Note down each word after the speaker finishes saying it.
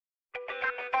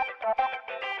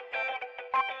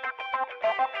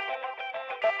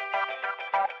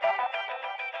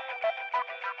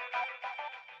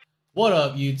What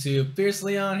up, YouTube?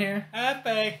 FierceLeon here. I'm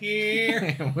back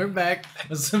here. We're back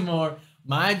with some more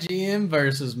myGM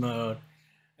versus mode.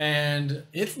 And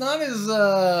it's not as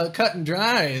cut and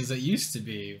dry as it used to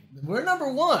be. We're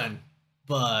number one,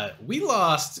 but we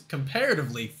lost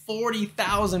comparatively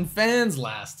 40,000 fans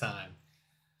last time.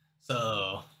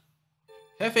 So,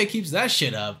 Jefe keeps that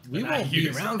shit up. We won't be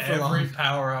around for long. Every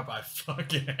power-up I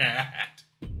fucking had.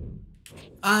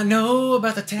 I know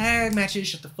about the tag matches.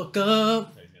 Shut the fuck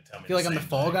up. I feel like I'm the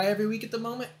fall guy every week at the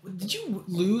moment. Did you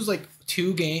lose like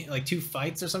two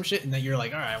fights or some shit, and then you're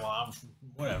like, all right, well, I'm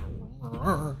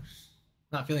whatever.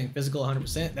 Not feeling physical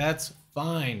 100%. That's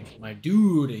fine, my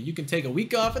dude. You can take a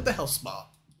week off at the health spa.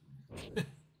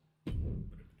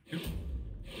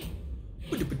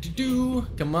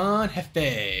 Come on,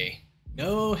 Jefe.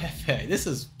 No, Jefe. This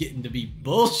is getting to be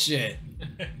bullshit.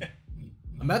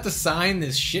 I'm about to sign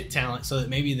this shit talent so that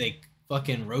maybe they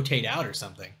fucking rotate out or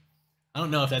something. I don't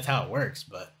know if that's how it works,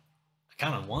 but I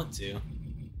kind of want to.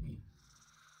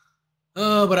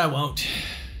 Oh, but I won't.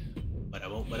 But I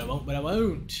won't.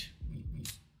 Fucking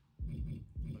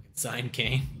sign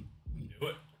Kane. Do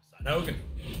it. Sign Hogan.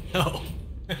 No.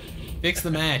 Fix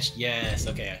the match. Yes.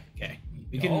 Okay.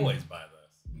 We can always buy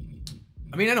this.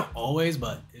 I mean, I don't always,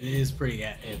 but it is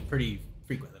pretty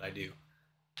frequent that I do.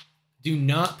 Do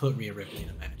not put Rhea Ripley in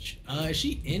a match. Is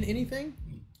she in anything?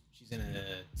 She's in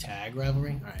a tag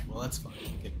rivalry? Alright, well that's fine.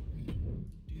 We can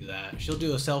do that. She'll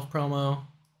do a self promo.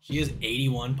 She has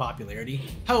 81 popularity.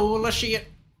 Holy shit!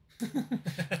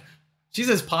 She's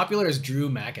as popular as Drew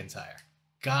McIntyre.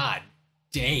 God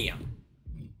damn.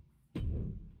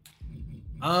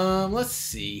 Let's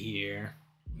see here.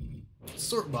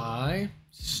 Sort by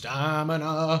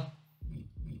stamina.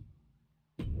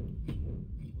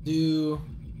 Do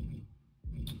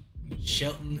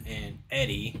Shelton and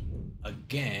Eddie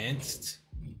against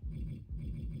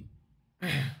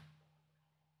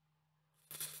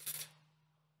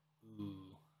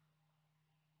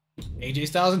AJ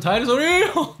Styles and Titus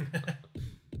O'Neil.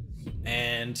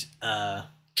 And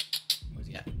where's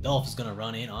he at? Dolph is gonna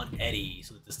run in on Eddie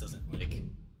so that this doesn't like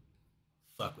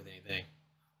fuck with anything.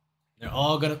 They're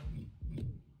all gonna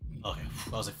okay,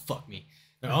 I was like fuck me.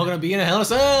 They're all gonna be in a Hell in a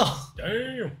Cell.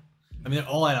 Damn. I mean, they're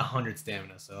all at 100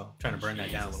 stamina, so I'm trying to burn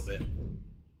that down a little bit.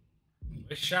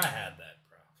 Wish I had that,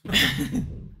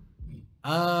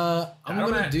 bro. I'm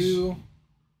gonna do.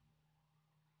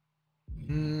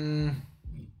 You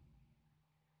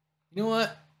know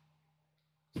what?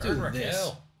 Turn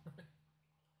Raquel.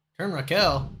 Turn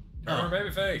Raquel. Turn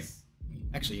babyface.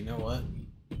 Actually, you know what?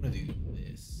 I'm gonna do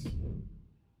this.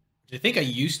 Which I think I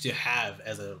used to have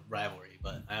as a rivalry,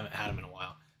 but I haven't had them in a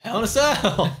while. Hell in a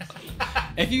Cell.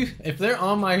 If they're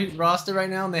on my roster right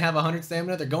now and they have 100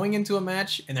 stamina, they're going into a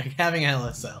match and they're having a Hell in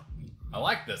a Cell. I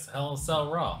like this. Hell in a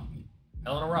Cell Raw.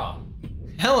 Hell in a Raw.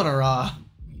 Hell in a Raw.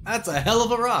 That's a hell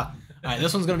of a Raw. Alright,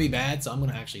 this one's gonna be bad, so I'm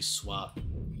gonna actually swap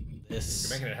this.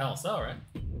 You're making it Hell in a Cell, right?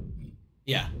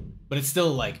 Yeah, but it's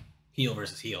still like heel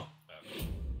versus heel. Okay.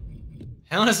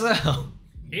 Hell in a Cell.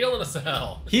 Heel in a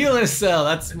Cell. Heel in a Cell.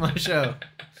 That's my show.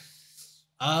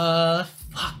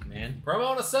 Fuck, man.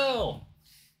 Promo in a Cell.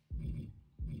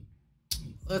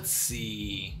 Let's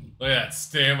see. Look at that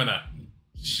stamina.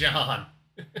 Sean.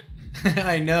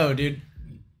 I know, dude.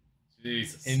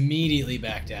 Jesus. Immediately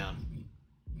back down.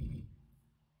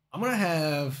 I'm gonna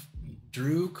have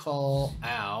Drew call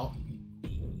out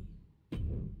me.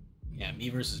 Yeah, me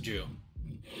versus Drew.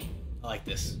 I like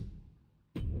this.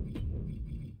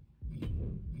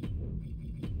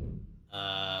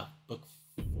 Book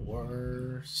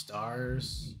 4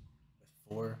 stars with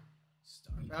 4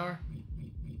 star power.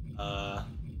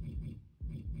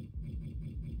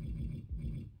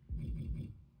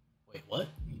 Wait, what?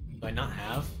 Do I not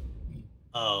have?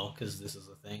 Oh, because this is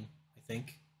a thing, I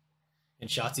think. And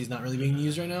Shotzi's not really being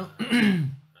used right now.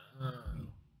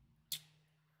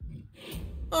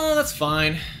 Oh, that's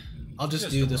fine. I'll just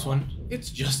do this one. It's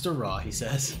just a Raw, he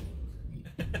says.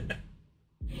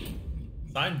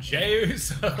 I'm Jey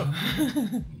Uso.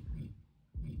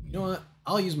 You know what?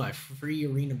 I'll use my free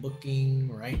arena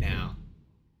booking right now.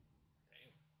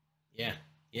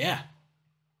 Yeah.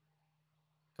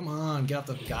 Come on, get off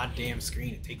the goddamn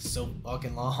screen. It takes so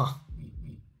fucking long.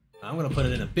 I'm gonna put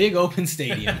it in a big open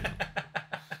stadium.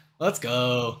 Let's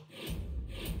go.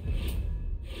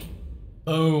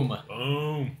 Boom.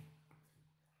 Boom.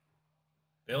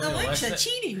 Billy Alexa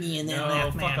cheated me in that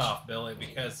last match. Fuck off, Billy,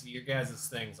 because your guys'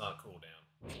 thing's on cooldown.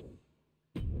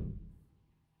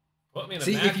 Put me in a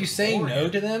See, match if you say no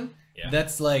to them,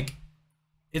 that's like,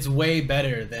 it's way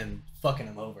better than fucking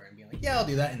them over and being like, yeah, I'll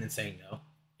do that, and then saying no.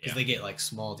 Because they get like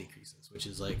small decreases, which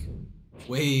is like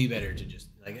Way better to just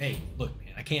like, hey, look,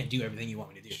 man, I can't do everything you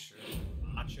want me to do. Sure,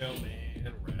 Macho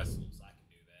Man wrestles. I can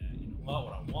do that. You know what?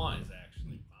 What I want is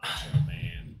actually Macho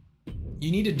Man.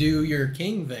 You need to do your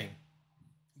king thing.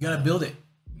 You gotta build it.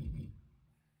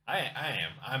 I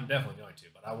am. I'm definitely going to,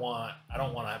 but I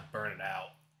don't want to burn it out.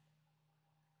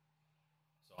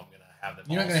 So I'm gonna have them.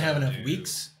 You're not gonna have enough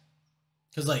weeks,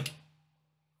 because like,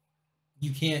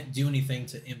 you can't do anything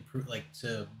to improve, like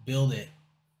to build it,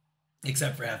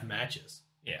 except for have matches.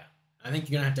 Yeah. I think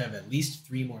you're gonna have at least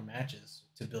 3 more matches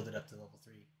to build it up to level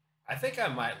 3. I think I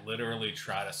might literally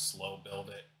try to slow build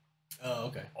it. Oh,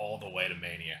 okay. All the way to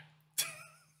Mania.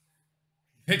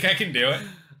 Think I can do it?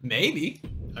 Maybe.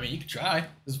 I mean, you could try.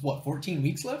 There's what, 14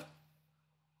 weeks left?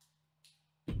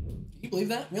 Can you believe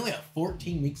that? We only have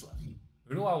 14 weeks left.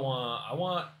 Who do I want? I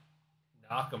want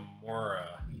Nakamura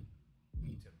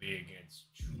to be against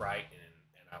Triton,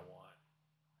 and I want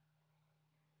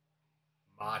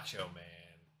Macho Man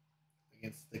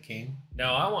Against the King?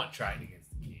 No, I want Triton against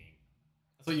the King.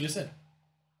 That's what you just said.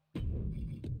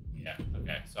 Yeah,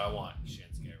 okay. So I want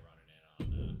Shinsuke running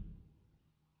in on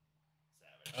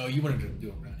Savage. Oh, you wanted to do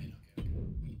a run-in. Okay.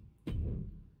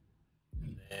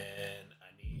 And then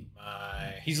I need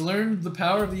my... He's learned the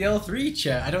power of the L3,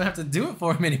 chat. I don't have to do it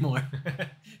for him anymore.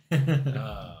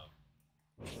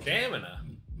 Stamina.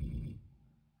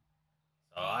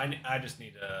 So I just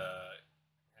need to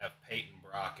have Peyton,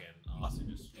 Brock, and Austin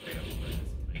just straight up press.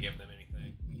 Can I give them anything?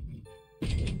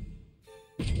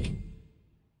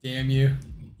 Damn you.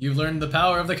 You've learned the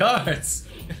power of the cards.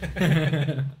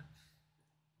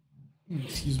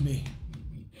 Excuse me.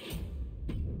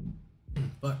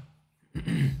 But...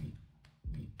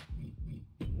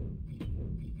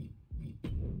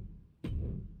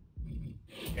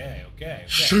 Okay.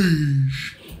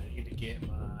 Sheesh. I need to get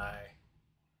my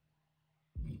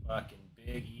fucking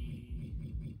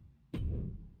Biggie.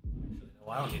 Actually, no,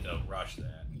 I don't need to rush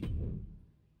that.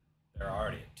 They're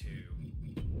already at 2.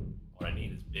 What I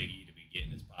need is Biggie to be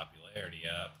getting his popularity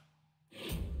up.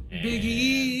 And Big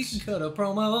E can cut a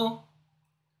promo.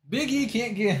 Big E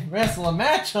can't wrestle a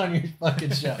match on your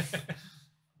fucking show.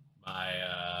 my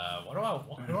what do I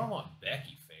want? Who do I want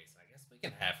Becky face? I guess we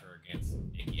can have her against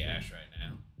Nikki Ash right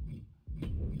now.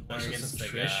 Especially Against since they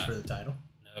Trish got- for the title.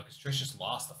 No, because Trish just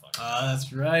lost the fucking.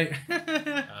 That's right.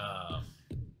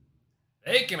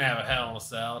 They can have a Hell in a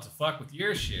Cell to fuck with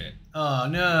your shit. Oh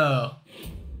no.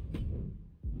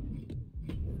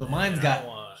 But mine's got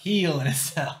heel in a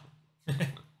cell.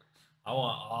 I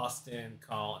want Austin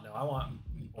calling. No, I want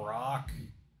Brock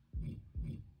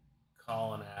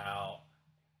calling out.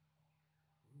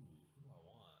 Ooh, who do I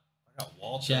want? I got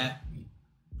Walter. Chat.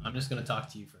 I'm just gonna talk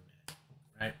to you for a minute,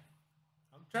 right?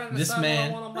 I'm trying to This decide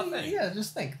man. what I want on my thing. Yeah,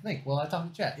 just think. While I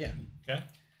talk to chat. Yeah. Okay.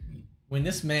 When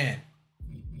this man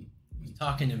was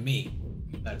talking to me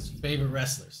about his favorite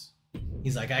wrestlers,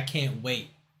 he's like, I can't wait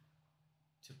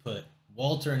to put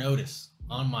Walter and Otis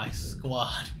on my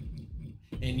squad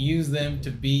and use them to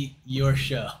beat your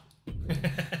show.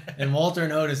 And Walter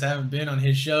and Otis haven't been on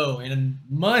his show in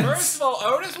months. First of all,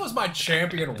 Otis was my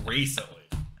champion recently.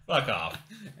 Fuck off.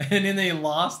 And then they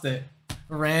lost it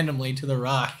randomly to The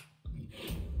Rock.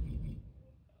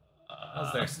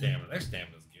 How's their stamina? Their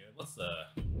stamina's good. Let's do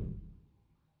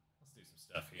some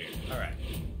stuff here. All right.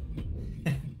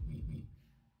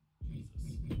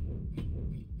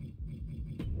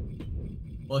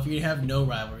 Well, if you have no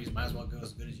rivalries, might as well go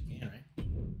as good as you can, right?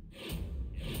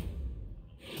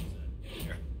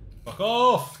 Here. Fuck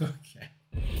off. Okay.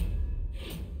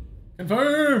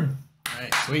 Confirm. All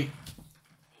right, sweet.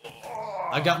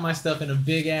 I got my stuff in a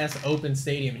big ass open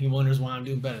stadium. He wonders why I'm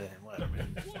doing better than him. Whatever,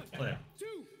 man. Whatever.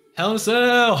 Hell in a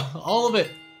Cell. All of it.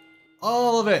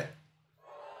 All of it.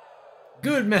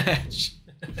 Good match.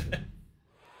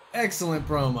 Excellent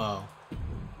promo.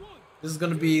 This is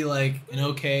gonna be like an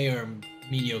okay or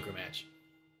mediocre match.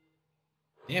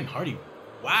 Damn, Hardy.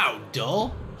 Wow,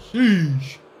 dull.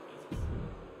 Sheesh.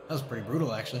 That was pretty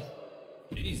brutal, actually.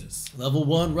 Jesus. Level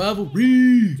 1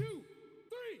 rivalry. 2, 3.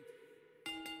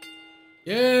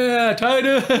 Yeah,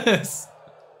 Titus.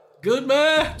 Good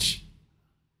match.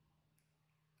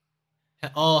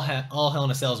 All Hell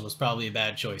in a Cells was probably a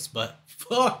bad choice, but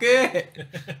fuck it.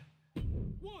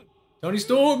 Tony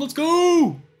Storm, let's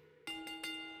go.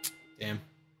 Damn.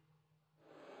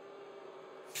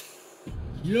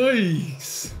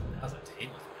 Yikes. That was a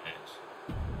tables match.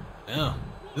 Yeah,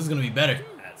 this is gonna be better.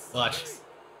 That's Watch.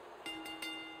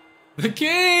 The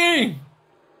King!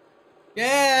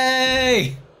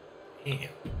 Yay! Damn.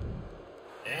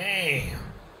 Damn.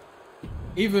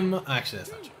 Even actually,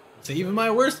 that's not true. So even my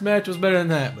worst match was better than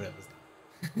that, but it was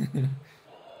not.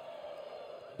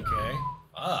 Okay.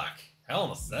 Fuck. Hell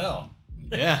in a Cell.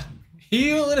 Yeah.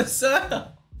 Heel in a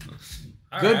cell.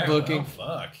 Good Right, booking.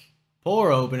 Well, fuck.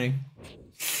 Poor opening.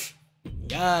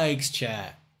 Yikes,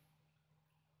 chat.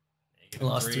 Negative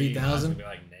Lost 3, 3,000. Be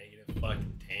like negative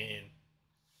fucking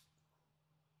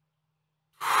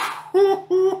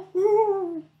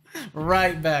 10.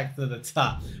 Right back to the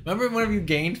top. Remember whenever you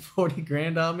gained 40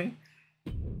 grand on me?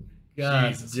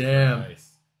 God Jesus damn. Christ.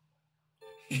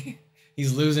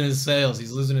 He's losing his sales.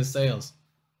 He's losing his sales.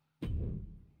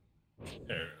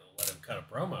 Better let him cut a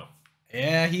promo.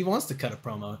 Yeah, he wants to cut a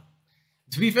promo.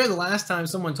 To be fair, the last time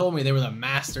someone told me they were the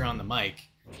master on the mic,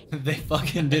 they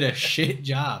fucking did a shit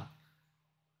job.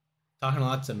 Talking a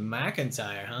lot to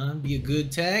McIntyre, huh? Be a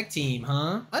good tag team,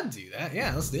 huh? I'd do that.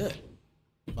 Yeah, let's do it.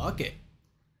 Fuck it.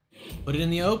 Put it in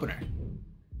the opener.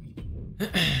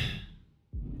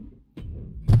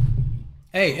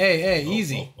 Hey,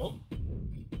 easy. Oh.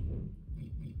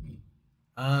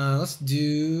 Let's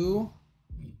do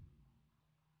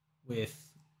with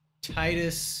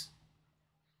Titus.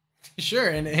 Sure,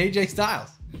 and AJ Styles.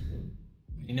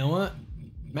 You know what?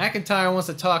 McIntyre wants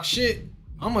to talk shit.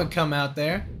 I'm gonna come out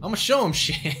there. I'm gonna show him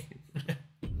shit.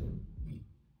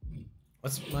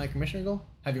 What's my commissioner goal?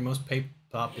 Have your most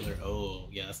popular. Oh,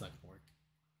 yeah, that's not gonna work.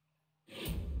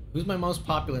 Who's my most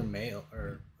popular male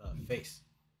or face?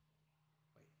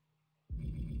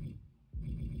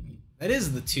 That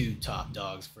is the two top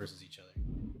dogs versus each other.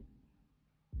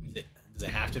 Does it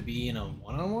have to be in a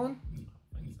one-on-one?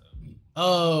 I think so.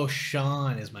 Oh,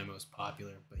 Sean is my most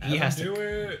popular, but he has to do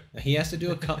it. He has to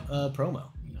do a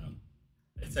promo. No,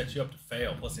 it sets you up to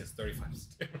fail. Plus, he has 35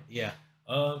 stupid. Yeah.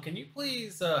 Can you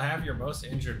please have your most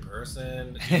injured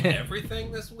person do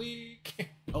everything this week?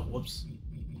 Oh, whoops.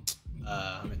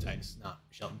 I'm at Titus, not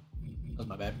Shelton. That was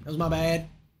my bad. That was my bad.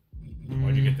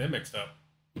 Why'd you get them mixed up?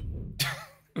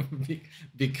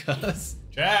 Because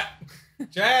Chat.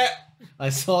 I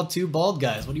saw two bald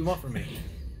guys. What do you want from me?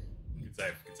 Good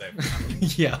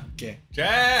save. Yeah, okay.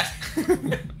 Chat.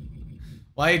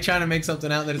 Why are you trying to make something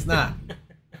out that it's not?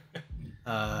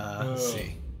 Let's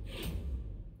see.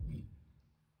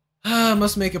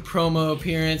 Must make a promo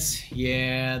appearance.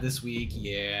 Yeah, this week.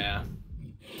 Yeah.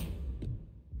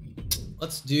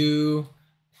 Let's do.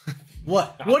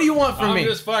 What? What do you want from me? I'm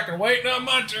just fucking waiting on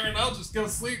my turn. I'll just go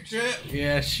sleep, chat.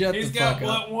 Yeah, shut the fuck up. He's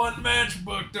got one match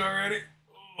booked already.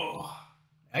 Oh.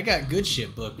 I got good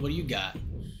shit booked. What do you got?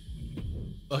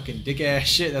 Fucking dick ass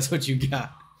shit. That's what you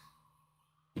got.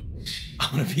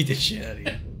 I'm gonna beat the shit out of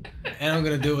you, and I'm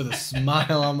gonna do it with a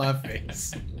smile on my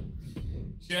face.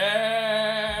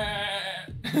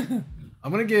 Chat. I'm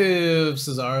gonna give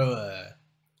Cesaro a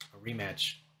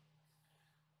rematch.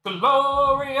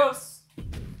 Glorious.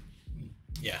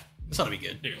 Yeah, this ought to be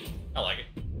good. Dude, I like it.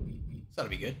 This ought to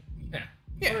be good. Yeah.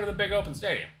 Yeah. Put it in the big open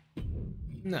stadium.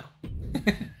 No.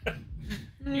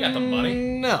 You got the money.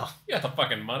 No. You got the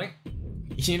fucking money.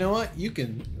 You know what? You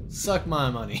can suck my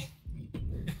money.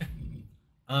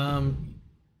 I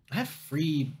have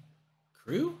free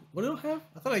crew? What do I have?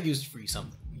 I thought I used free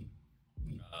something.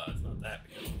 It's not that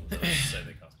because those say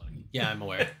they cost money. Yeah, I'm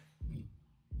aware.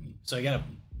 So I got a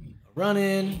run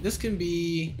in. This can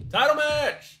be Title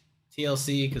match.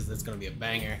 TLC because that's gonna be a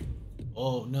banger.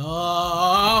 Oh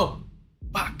no!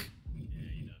 Fuck. Yeah,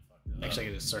 you done fucked up. Actually, I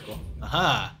get a circle.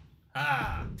 Aha!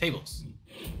 Ah. Tables.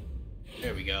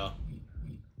 There we go.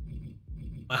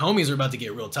 My homies are about to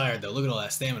get real tired though. Look at all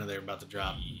that stamina they're about to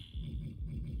drop.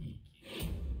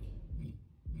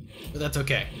 But that's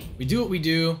okay. We do what we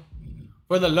do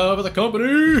for the love of the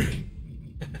company.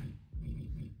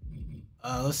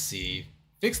 Let's see.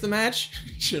 Fix the match.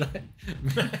 Should I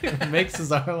make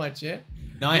Cesaro my champ?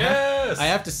 No, I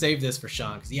have to save this for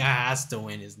Sean because he has to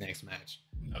win his next match.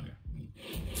 Okay.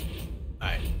 All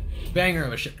right. Banger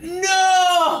of a shit.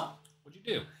 No! What'd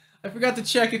you do? I forgot to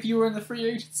check if you were in the free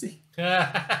agency.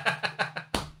 God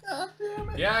damn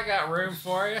it. Yeah, I got room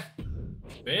for you.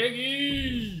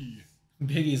 Biggie.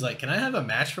 Biggie's like, can I have a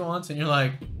match for once? And you're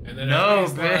like, And then no,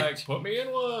 Eddie's bitch. like, put me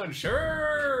in one.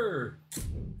 Sure.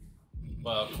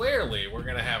 Well, clearly, we're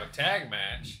going to have a tag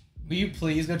match. Will you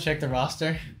please go check the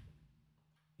roster?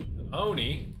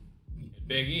 Oni and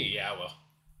Big E. Yeah, I will.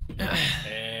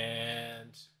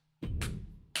 And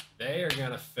they are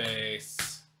going to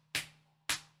face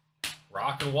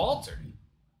Rock and Walter.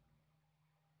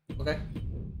 Okay.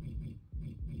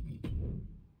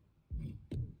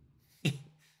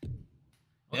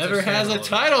 Never has a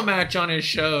title match on his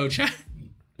show.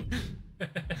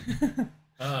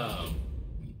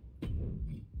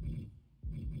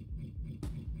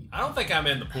 I don't think I'm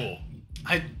in the pool.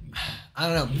 I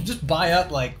don't know. Just buy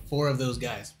up like 4 of those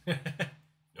guys.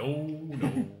 No. Ain't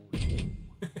worth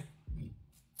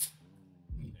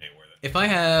it. If I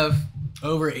have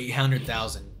over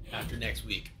 800,000 after next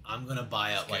week. I'm gonna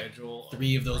buy up like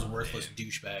 3 of those worthless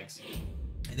douchebags,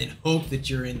 and then hope that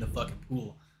you're in the fucking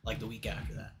pool like the week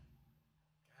after that.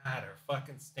 God, her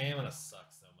fucking stamina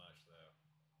sucks so much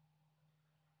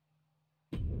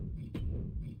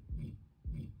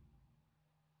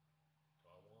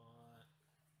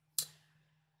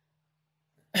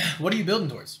though. What are you building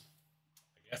towards?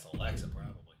 I guess Alexa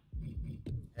probably.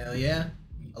 Hell yeah,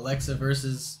 Alexa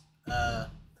versus Peyton.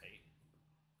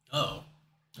 Oh,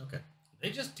 okay. Did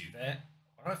they just do that?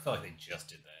 Why do I feel like they just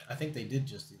did that? I think they did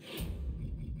just do that.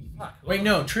 Fuck. Wait,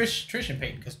 no, Trish and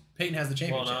Peyton, because Peyton has the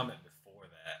championship. Well, no, I meant before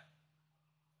that.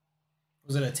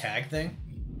 Was it a tag thing?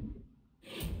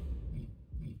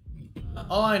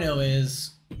 All I know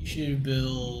is you should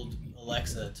build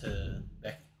Alexa to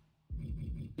Becky.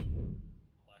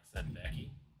 Alexa and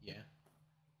Becky? Yeah.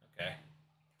 Okay.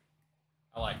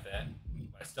 I like that.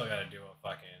 But I still gotta do a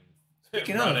fucking...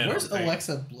 Speaking of, where's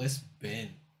Alexa Bliss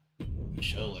been on the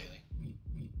show lately?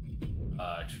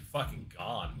 She's fucking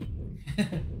gone.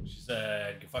 She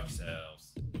said, go fuck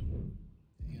yourselves.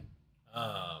 Damn.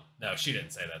 No, she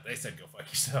didn't say that. They said, go fuck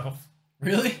yourself.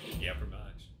 Really? Yeah, pretty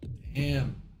much.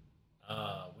 Damn.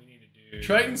 We need to do...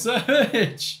 Triton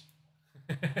Savage!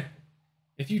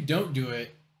 If you don't do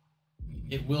it,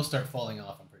 it will start falling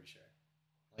off, I'm pretty sure.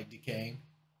 Like decaying.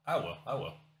 I will.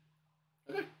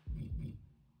 Okay.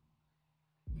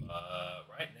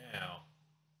 Right now,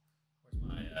 where's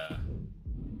my,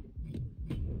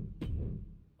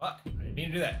 fuck, I didn't mean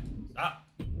to do that. Stop.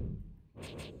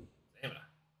 Stamina.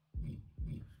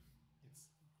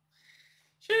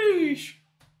 Sheesh.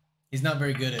 He's not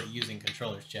very good at using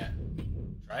controllers, chat.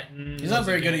 Triton. He's not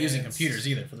very good at using computers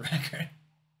either, for the record.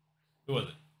 Who was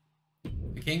it?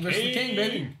 The king versus the king,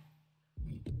 baby.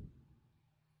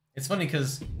 It's funny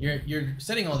because you're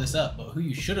setting all this up, but who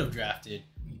you should have drafted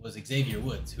was Xavier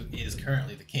Woods, who is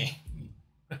currently the king.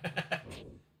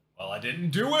 Well, I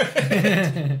didn't do it.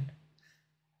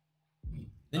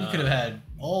 Then you could have had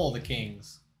all the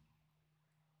kings.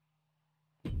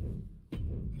 And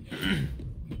then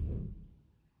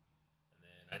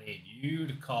I need you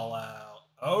to call out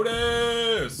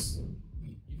Otis.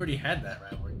 You've already had that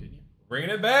rivalry, didn't you? Bringing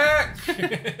it back.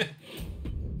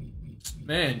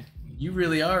 Man, you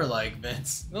really are like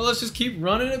Vince. Well, let's just keep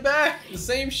running it back. The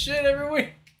same shit every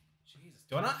week. Jesus,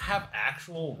 do I not have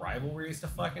actual rivalries to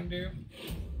fucking do?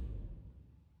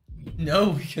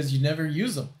 No, because you never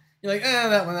use them. You're like,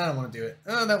 that one I don't want to do it.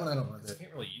 Oh, that one I don't want to I do it.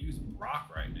 can't really use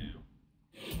Brock right now.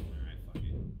 Alright, fuck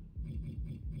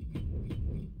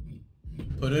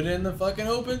it. Put it in the fucking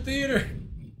open theater.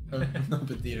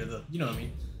 Open theater, though. You know what I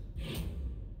mean.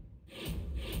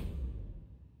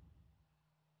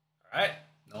 Alright.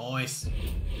 Nice.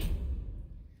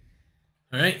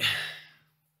 Alright.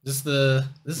 This is the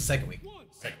second week.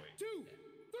 Second week.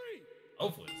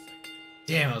 Hopefully it's second week.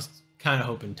 Damn, I was kind of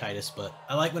hoping Titus, but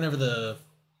I like whenever the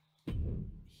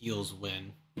heels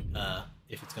win,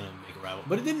 if it's gonna make a rivalry.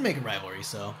 But it didn't make a rivalry,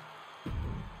 so.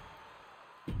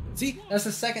 See, that's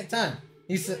the second time.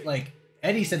 He said, like,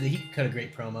 Eddie said that he cut a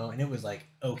great promo, and it was like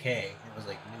okay. It was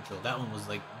like neutral. That one was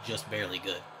like just barely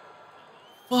good.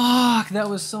 Fuck, that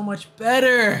was so much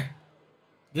better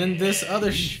than this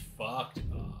other fucked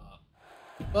up.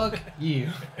 Fuck you,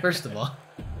 first of all.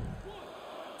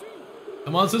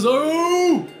 Come on,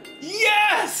 Cesaro!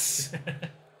 Yes!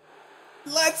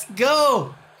 Let's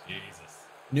go! Jesus.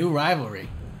 New rivalry.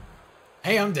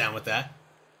 Hey, I'm down with that.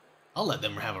 I'll let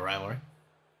them have a rivalry.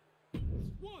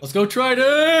 Let's go,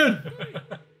 Triton!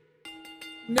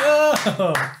 No!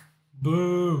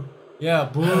 Boo. Yeah,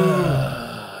 boo.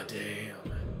 Damn.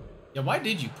 Yeah, why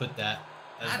did you put that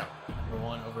as I don't number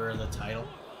 1 over the title?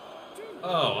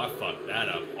 Oh, I fucked that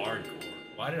up hardcore.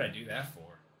 Why did I do that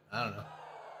for? I don't know.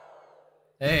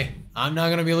 Hey, I'm not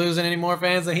gonna be losing any more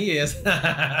fans than he is.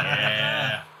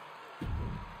 Yeah.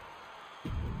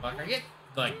 Fuck, I get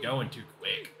like going too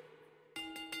quick.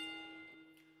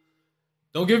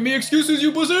 Don't give me excuses,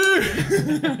 you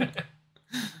pussy!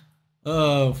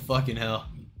 Oh, fucking hell.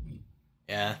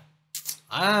 Yeah.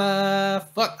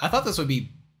 Fuck. I thought this would be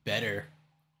better.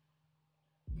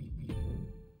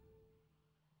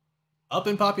 Up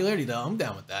in popularity, though. I'm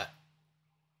down with that.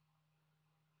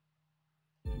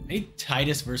 I need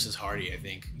Titus versus Hardy, I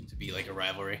think, to be like a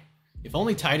rivalry. If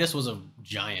only Titus was a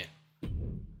giant.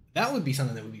 That would be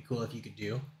something that would be cool if you could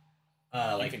do.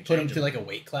 Like put him to like a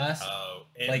weight class. Oh,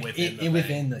 like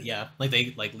within the yeah, like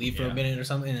they like leave for a minute or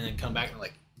something and then come back and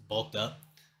like bulked up.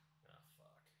 Oh, fuck.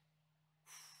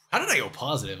 How did I go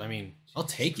positive? I mean, I'll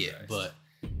take it, but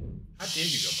how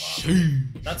did you go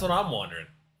positive? That's what I'm wondering.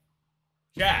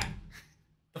 Jack,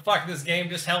 the fuck this game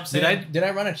just helps. Did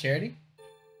I run a charity?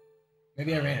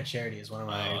 Maybe I ran a charity as one of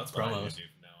my that's what I promos. do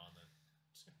from now on, then.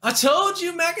 I told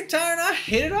you, McIntyre, and I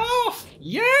hit it off.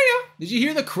 Yeah. Did you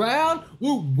hear the crowd?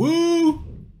 Woo woo.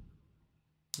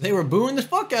 They were booing the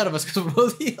fuck out of us because we're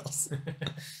both heels.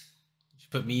 You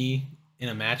put me in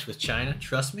a match with China.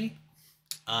 Trust me.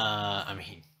 I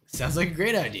mean, sounds like a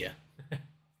great idea.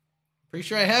 Pretty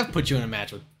sure I have put you in a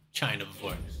match with China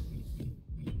before.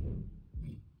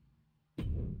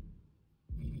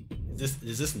 Does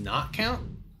this not count?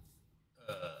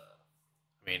 I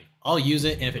mean, I'll use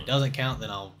it, and if it doesn't count,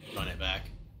 then I'll run it back.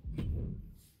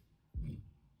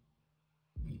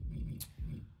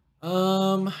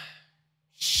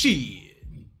 Shit.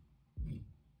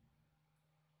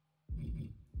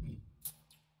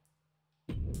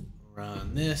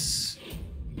 Run this,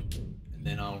 and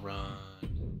then I'll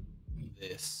run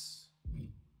this.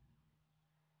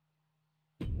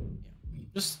 Yeah.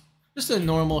 Just a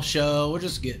normal show. We're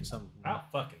just getting some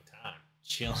About fucking time.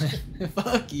 chilling.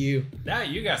 Fuck you. Now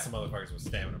you got some motherfuckers with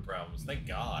stamina problems. Thank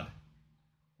God.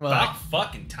 Well, About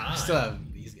fucking time. I still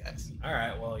have these guys. All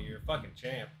right, well, you're a fucking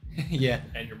champ. Yeah.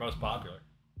 And you're most popular.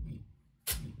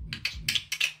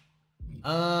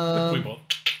 We both.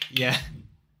 Yeah.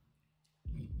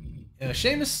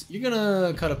 Sheamus, you're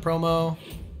gonna cut a promo.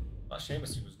 I thought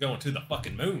Sheamus was going to the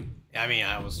fucking moon. I mean,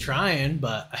 I was trying,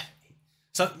 but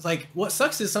so like what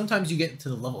sucks is sometimes you get to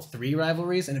the level 3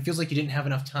 rivalries and it feels like you didn't have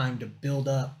enough time to build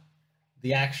up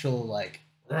the actual like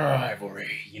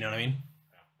rivalry. You know what I mean?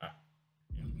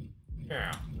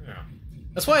 Yeah.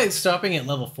 That's why stopping at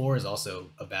level 4 is also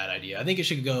a bad idea. I think it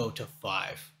should go to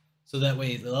 5. So that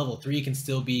way the level 3 can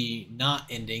still be not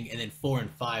ending, and then 4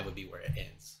 and 5 would be where it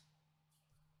ends.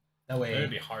 That way... It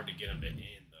would be hard to get them to end,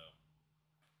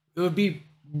 though. It would be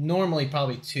normally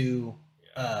probably 2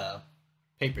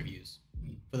 pay-per-views,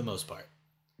 for the most part.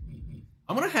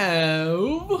 I'm going to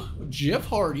have Jeff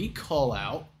Hardy call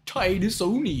out Titus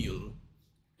O'Neil.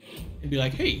 And be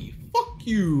like, hey, fuck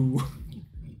you.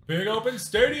 Big open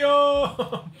stadium!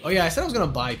 Oh yeah, I said I was gonna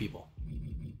buy people.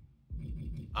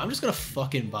 I'm just gonna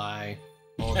fucking buy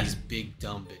all these big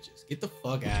dumb bitches. Get the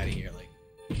fuck out of here, like.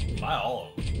 Buy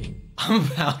all of them. I'm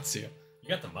about to. You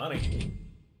got the money.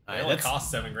 They Right, only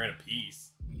cost $7 grand a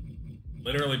piece.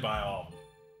 Literally buy all of them.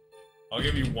 I'll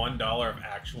give you $1 of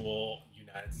actual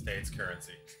United States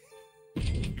currency.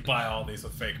 You buy all these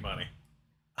with fake money.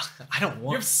 I don't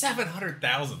want. You have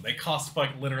 700,000. They cost like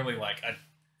literally like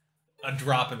a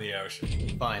drop in the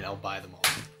ocean. Fine, I'll buy them all.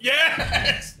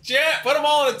 Yes! Jet! Put them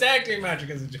all in a tag team match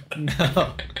against each other.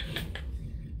 No.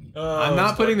 I'm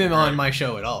not putting them on my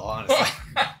show at all, honestly.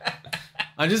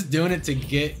 I'm just doing it to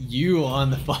get you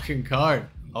on the fucking card,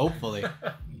 hopefully.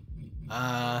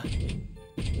 Alright,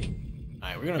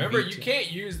 we're gonna Remember, you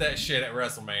can't use that shit at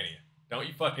WrestleMania. Don't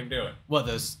you fucking do it. What,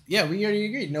 those? Yeah, we already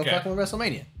agreed. No fucking with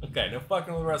WrestleMania. Okay, no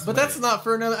fucking with WrestleMania. But that's not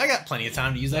for another... I got plenty of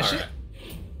time to use that shit.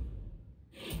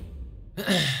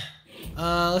 Right.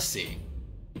 Let's see.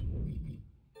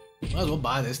 Might as well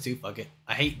buy this too, fuck it.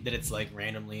 I hate that it's like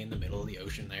randomly in the middle of the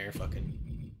ocean there,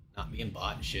 fucking not being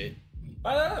bought and shit.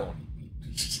 Buy that other one.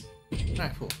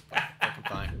 Alright, cool. Fucking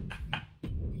fine.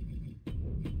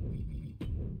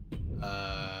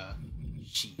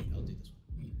 Shit, I'll do this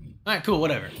one. Alright, cool,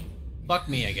 whatever. Fuck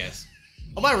me, I guess.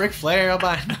 I'll buy Ric Flair, I'll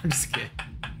buy... No, I'm just kidding.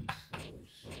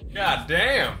 God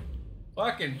damn.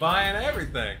 Fucking buying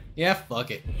everything. Yeah,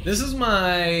 fuck it. This is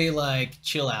my, like,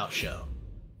 chill out show.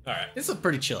 Alright. It's a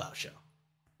pretty chill out show.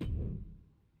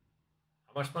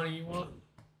 How much money you want?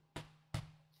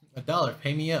 $1.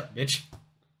 Pay me up, bitch.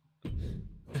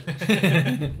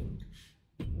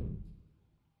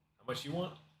 How much you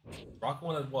want? Rock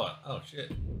wanted what? Oh,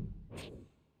 shit.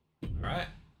 Alright.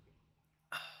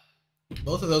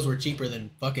 Both of those were cheaper than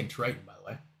fucking Triton, by the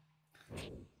way.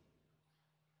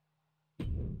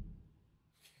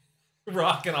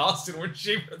 Rock and Austin were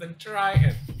cheaper than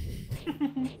Triton.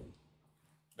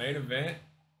 Main event?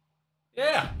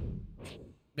 Yeah.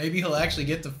 Maybe he'll actually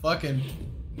get to fucking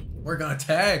work on a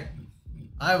tag.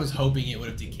 I was hoping it would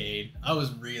have decayed. I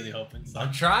was really hoping so.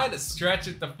 I'm trying to stretch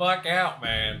it the fuck out,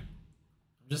 man.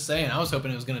 I'm just saying, I was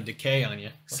hoping it was going to decay on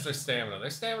you. What's their stamina? Their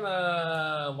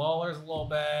stamina, Lawler's a little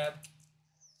bad.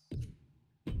 We'll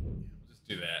just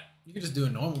do that. You could just do a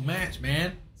normal match,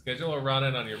 man. Schedule a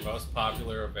run-in on your most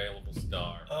popular available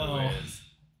star. Oh, who is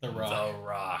The Rock. The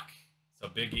Rock. So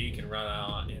Big E can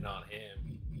run in on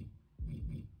him.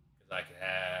 Because I could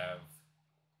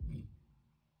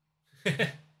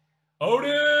have...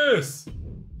 Otis! Give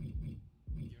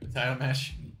it a title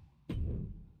match.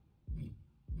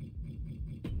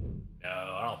 No,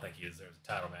 I don't think he deserves a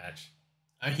title match.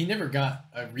 He never got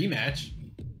a rematch.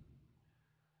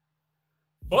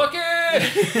 Fuck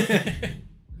it!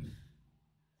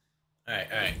 All right,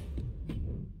 all right.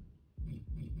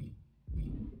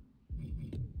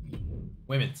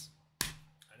 Women's. I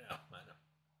know.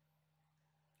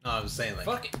 No, I was saying like.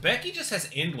 Fuck it. Becky just has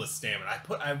endless stamina.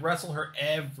 I wrestle her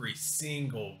every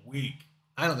single week.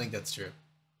 I don't think that's true.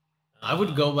 I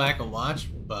would go back and watch,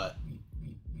 but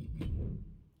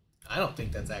I don't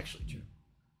think that's actually true.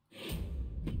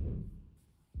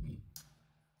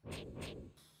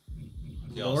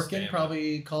 Lorcan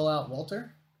probably call out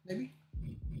Walter, maybe? I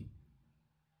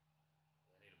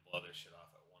need to blow this shit off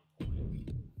at one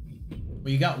point.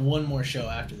 Well, you got one more show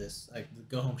after this. Like, the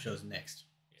go home show's next.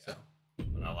 Yeah. So.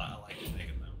 But I like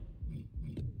Megan, though.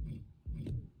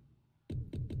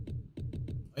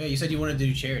 Oh, yeah, you said you wanted to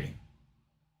do charity.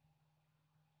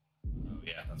 Oh,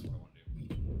 yeah, that's what I want to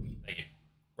do. Thank you.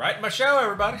 Right in my show,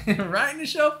 everybody. Right in the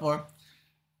show for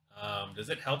 'em. Does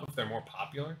it help if they're more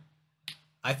popular?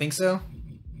 I think so.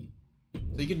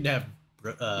 So you could have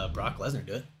Brock Lesnar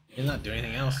do it. He's not doing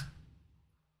anything else.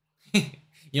 You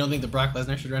don't think the Brock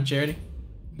Lesnar should run charity?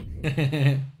 You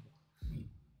ain't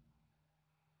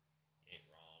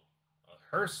wrong.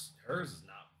 Hers is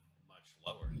not much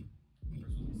lower.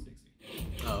 Hers was a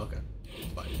 60. Oh, okay.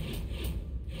 It's fine.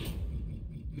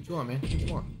 What you want, man? What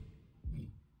you want?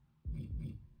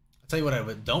 I'll tell you what I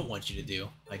don't want you to do.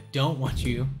 I don't want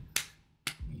you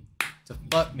to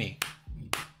fuck me.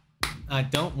 I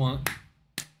don't want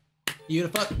you to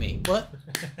fuck me. What?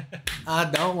 I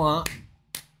don't want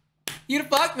you to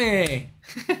fuck me.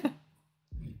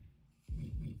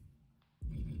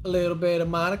 A little bit of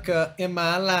Monica in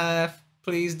my life.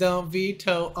 Please don't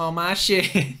veto all my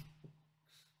shit.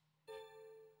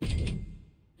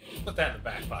 Put that in the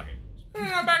back pocket. Put it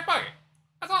in our back pocket.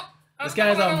 That's all. This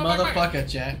guy's a motherfucker,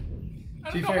 Jack.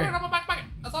 To be fair.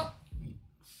 That's all.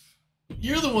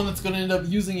 You're the one that's gonna end up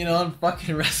using it on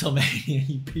fucking WrestleMania,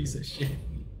 you piece of shit.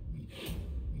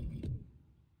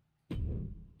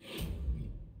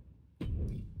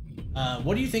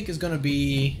 What do you think is gonna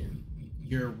be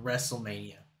your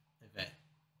WrestleMania event?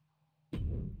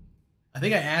 I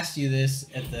think I asked you this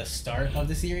at the start of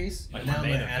the series, but now I'm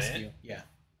gonna ask you. Yeah.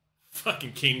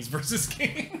 Fucking Kings versus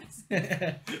Kings.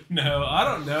 No, I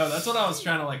don't know. That's what I was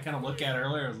trying to like kind of look at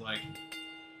earlier. I was like,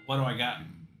 what do I got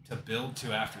to build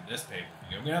to after this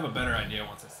pay-per-view? I'm gonna have a better idea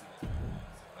once I see this.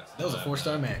 That was a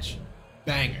 4-star match.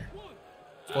 Banger.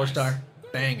 4-star.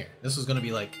 Banger. This was gonna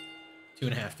be like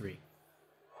 2.5, 3.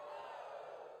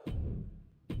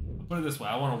 I'll put it this way: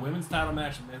 I want a women's title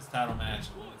match, a men's title match,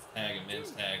 a women's tag, a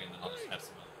men's tag, and then I'll just have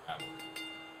some other rivalry.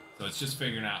 So it's just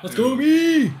figuring out. Let's go,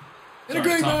 me! In a Sorry,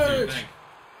 great top three match. thing.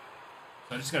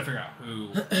 So I just gotta figure out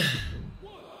who.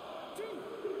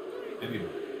 Maybe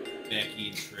Becky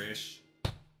and Trish.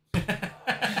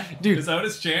 Dude, is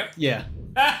Otis champ? Yeah.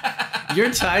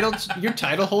 Your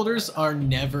title holders are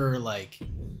never like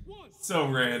so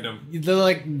random. They're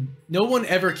like no one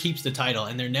ever keeps the title,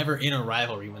 and they're never in a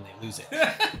rivalry when they lose it.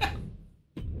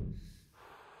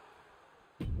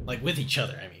 Like with each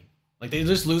other, I mean. Like they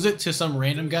just lose it to some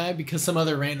random guy because some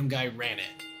other random guy ran it.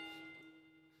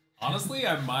 Honestly,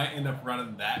 I might end up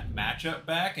running that matchup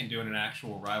back and doing an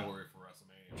actual rivalry for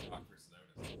WrestleMania. Brock versus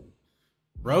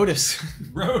Otis.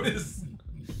 Rotus.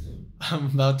 I'm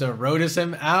about to Rotus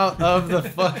him out of the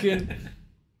fucking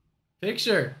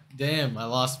picture. Damn, I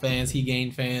lost fans. He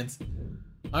gained fans.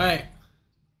 All right.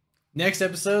 Next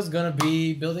episode's gonna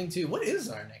be building to. What is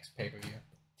our next pay-per-view?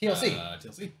 TLC.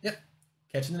 TLC. Yep.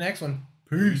 Catching the next one.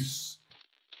 Peace.